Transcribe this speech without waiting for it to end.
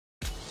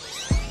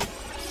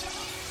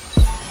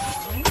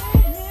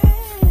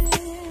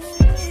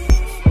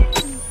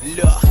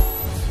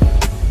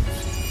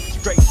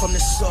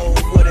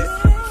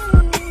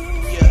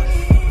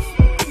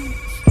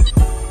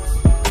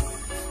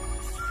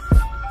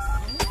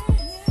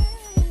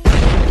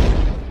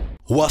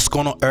What's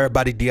going on,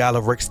 everybody?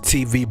 Rick's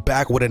TV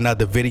back with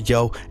another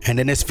video, and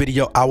in this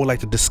video I would like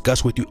to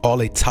discuss with you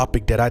all a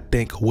topic that I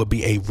think would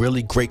be a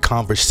really great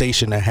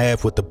conversation to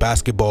have with the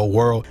basketball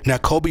world. Now,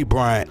 Kobe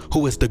Bryant,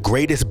 who is the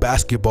greatest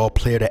basketball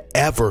player to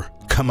ever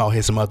come out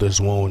his mother's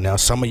womb. Now,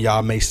 some of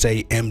y'all may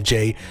say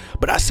MJ,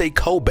 but I say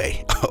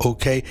Kobe.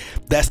 Okay,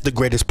 that's the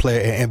greatest player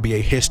in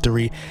NBA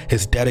history.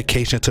 His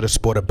dedication to the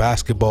sport of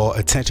basketball,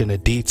 attention to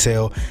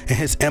detail, and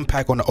his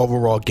impact on the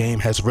overall game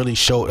has really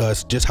showed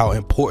us just how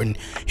important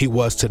he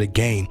was to the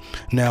game.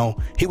 Now,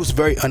 he was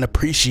very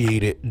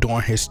unappreciated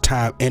during his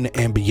time in the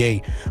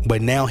NBA,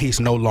 but now he's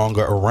no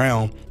longer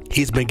around.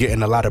 He's been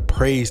getting a lot of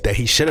praise that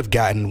he should have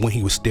gotten when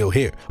he was still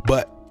here.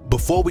 But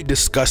before we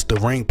discuss the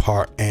ring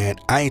part, and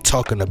I ain't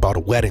talking about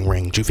a wedding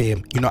ring, you feel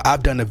me? You know,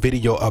 I've done a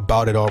video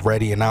about it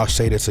already, and I'll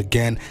say this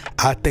again.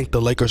 I think the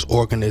Lakers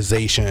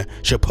organization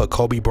should put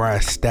Kobe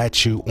Bryant's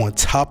statue on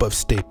top of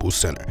Staples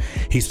Center.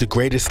 He's the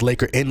greatest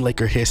Laker in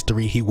Laker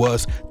history. He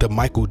was the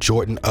Michael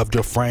Jordan of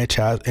your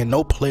franchise, and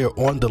no player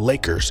on the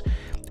Lakers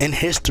in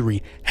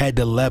history had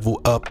the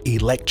level of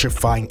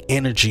electrifying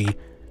energy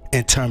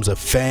in terms of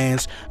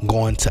fans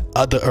going to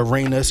other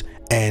arenas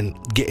and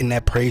getting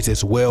that praise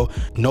as well.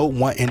 No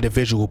one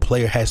individual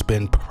player has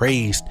been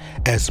praised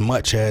as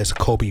much as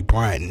Kobe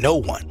Bryant. No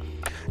one.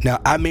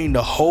 Now, I mean,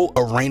 the whole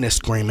arena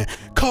screaming,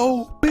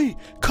 Kobe,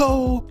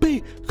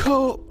 Kobe,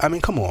 Kobe. I mean,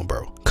 come on,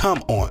 bro.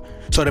 Come on.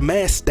 So the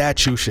man's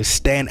statue should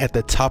stand at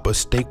the top of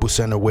Staples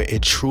Center where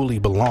it truly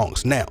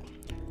belongs. Now,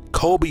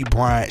 Kobe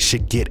Bryant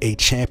should get a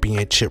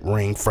championship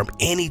ring from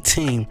any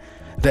team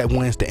that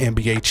wins the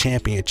NBA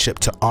championship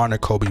to honor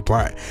Kobe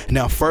Bryant.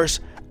 Now,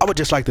 first, I would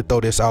just like to throw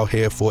this out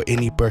here for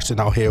any person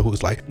out here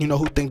who's like, you know,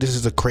 who think this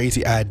is a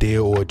crazy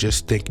idea or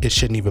just think it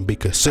shouldn't even be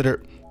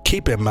considered.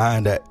 Keep in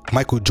mind that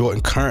Michael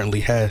Jordan currently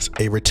has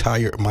a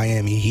retired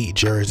Miami Heat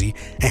jersey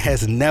and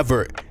has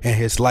never in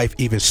his life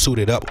even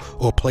suited up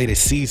or played a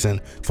season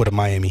for the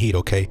Miami Heat,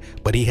 okay?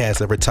 But he has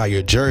a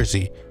retired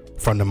jersey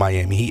from the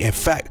Miami Heat. In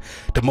fact,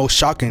 the most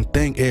shocking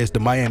thing is the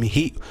Miami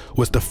Heat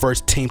was the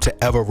first team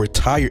to ever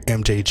retire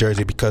MJ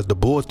jersey, because the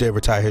Bulls did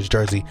retire his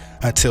jersey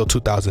until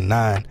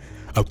 2009,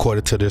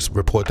 according to this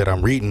report that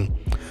I'm reading.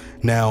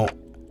 Now,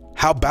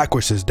 how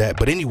backwards is that?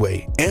 But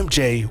anyway,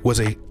 MJ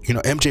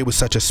was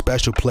such a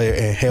special player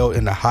and held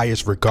in the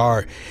highest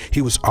regard.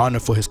 He was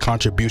honored for his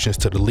contributions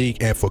to the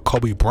league, and for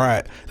Kobe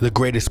Bryant, the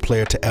greatest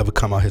player to ever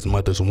come out his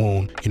mother's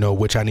womb, you know,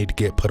 which I need to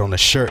get put on a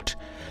shirt.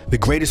 The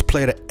greatest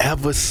player to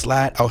ever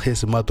slide out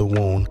his mother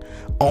womb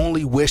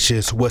only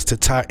wishes was to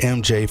tie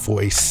MJ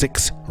for a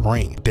 6th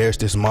ring. There's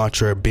this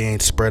mantra being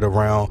spread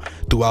around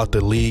throughout the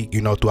league,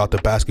 you know, throughout the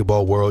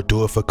basketball world,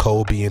 do it for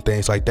Kobe and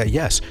things like that.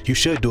 Yes, you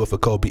should do it for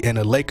Kobe. And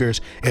the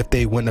Lakers, if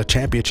they win a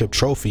championship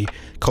trophy,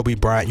 Kobe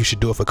Bryant, you should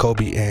do it for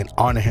Kobe and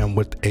honor him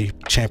with a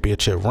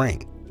championship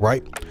ring,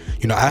 right?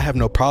 You know, I have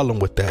no problem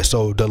with that.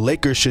 So the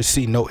Lakers should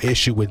see no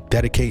issue with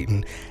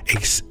dedicating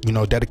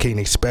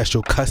a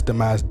special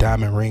customized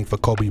diamond ring for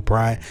Kobe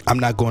Bryant. I'm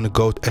not going to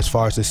go as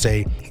far as to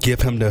say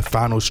give him the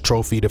finals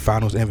trophy, the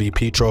finals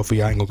MVP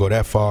trophy. I ain't gonna go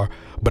that far,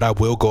 but I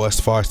will go as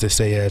far as to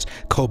say as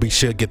Kobe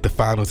should get the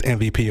finals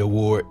MVP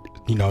award.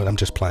 You know, I'm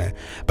just playing.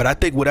 But I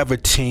think whatever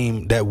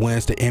team that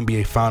wins the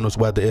NBA finals,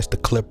 whether it's the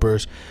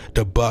Clippers,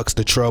 the Bucks,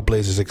 the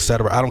Trailblazers,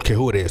 etc., I don't care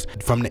who it is,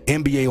 from the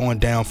NBA on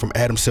down, from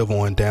Adam Silver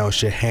on down,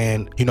 should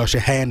hand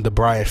the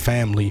Bryant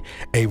family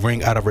a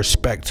ring out of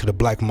respect to the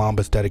Black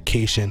Mamba's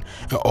dedication.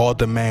 And all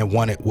the man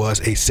wanted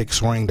was a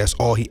 6th ring. That's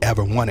all he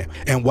ever wanted.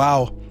 And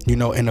while, you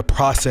know, in the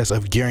process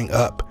of gearing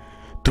up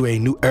through a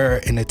new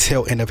era in the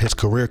tail end of his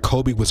career,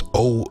 Kobe was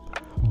old,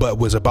 but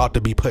was about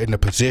to be put in a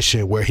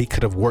position where he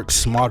could have worked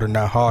smarter,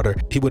 not harder.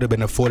 He would have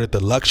been afforded the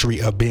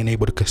luxury of being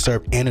able to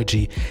conserve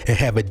energy and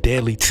have a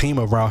deadly team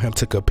around him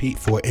to compete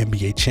for an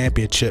NBA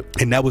championship.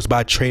 And that was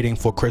by trading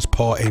for Chris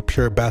Paul, a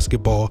pure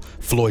basketball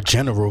floor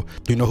general,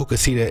 you know, who could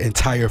see the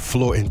entire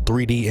floor in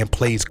 3D and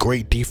plays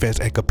great defense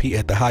and compete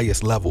at the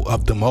highest level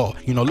of them all.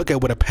 You know, look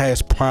at what a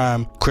past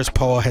prime Chris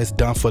Paul has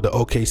done for the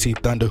OKC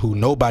Thunder, who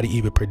nobody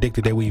even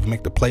predicted they would even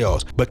make the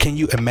playoffs. But can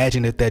you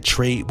imagine if that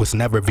trade was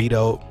never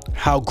vetoed?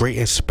 How great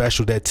and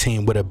special that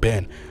team would have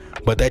been.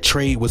 But that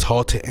trade was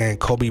halted and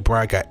Kobe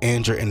Bryant got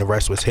injured, and the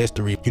rest was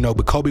history. You know,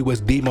 but Kobe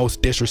was the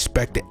most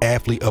disrespected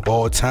athlete of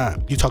all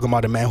time. You talking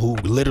about a man who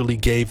literally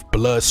gave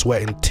blood,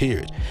 sweat, and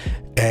tears.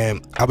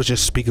 And I was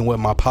just speaking with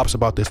my pops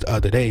about this the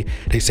other day.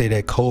 They say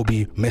that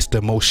Kobe missed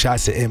the most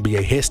shots in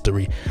NBA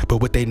history, but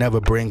what they never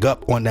bring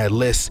up on that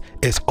list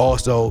is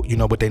also, you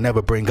know, what they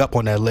never bring up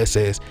on that list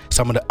is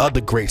some of the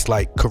other greats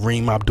like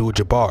Kareem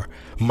Abdul-Jabbar,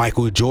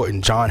 Michael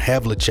Jordan, John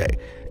Havlicek,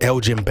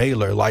 Elgin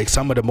Baylor. Like,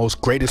 some of the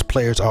most greatest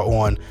players are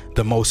on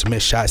the most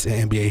missed shots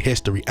in NBA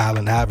history,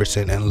 Allen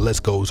Iverson, and the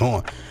list goes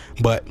on.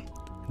 But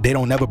they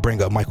don't never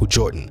bring up Michael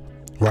Jordan,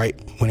 right,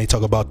 when they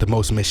talk about the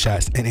most missed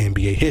shots in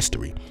NBA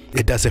history.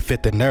 It doesn't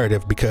fit the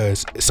narrative,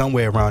 because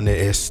somewhere around there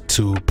is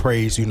to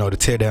praise, you know, to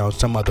tear down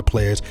some other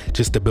players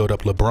just to build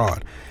up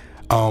LeBron.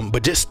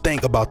 But just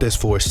think about this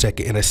for a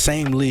second. In the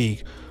same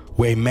league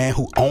where a man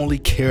who only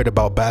cared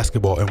about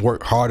basketball and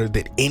worked harder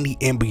than any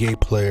NBA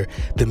player,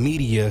 the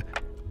media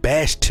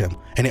bashed him,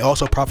 and they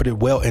also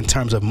profited well in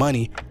terms of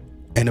money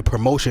and the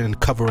promotion and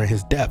covering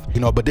his death,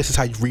 you know. But this is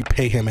how you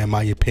repay him, in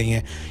my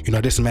opinion. You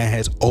know, this man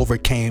has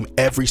overcame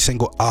every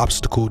single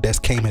obstacle that's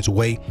came his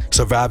way,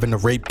 surviving the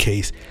rape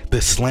case,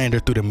 the slander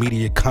through the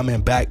media,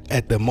 coming back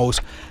at the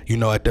most, you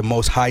know, at the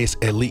most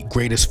highest elite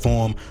greatest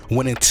form,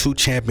 winning 2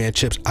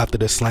 championships after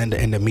the slander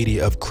in the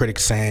media of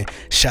critics saying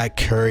Shaq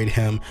carried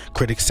him,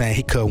 critics saying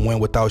he couldn't win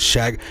without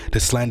Shaq, the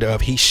slander of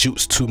he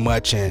shoots too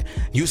much, and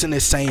using the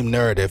same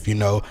narrative. You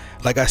know,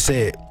 like I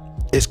said,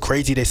 it's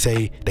crazy to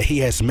say that he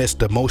has missed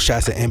the most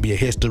shots in NBA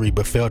history,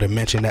 but failed to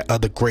mention that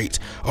other greats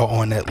are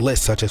on that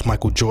list, such as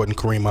Michael Jordan,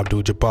 Kareem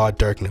Abdul-Jabbar,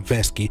 Dirk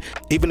Nowitzki.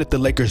 Even if the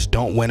Lakers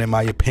don't win, in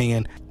my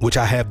opinion, which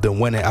I have them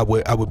winning, I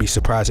would be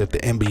surprised if the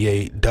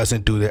NBA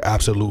doesn't do their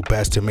absolute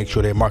best to make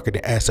sure their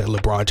marketing asset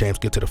LeBron James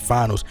get to the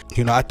finals.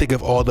 You know, I think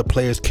if all the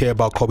players care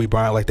about Kobe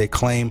Bryant like they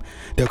claim,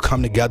 they'll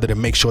come together to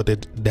make sure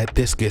that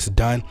this gets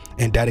done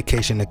in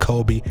dedication to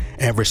Kobe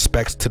and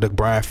respects to the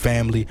Bryant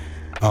family.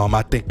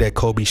 I think that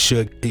Kobe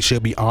should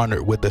be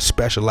honored with a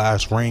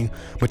specialized ring.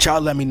 But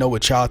y'all let me know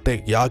what y'all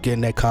think. Y'all get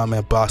in that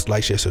comment box,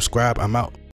 like, share, subscribe. I'm out.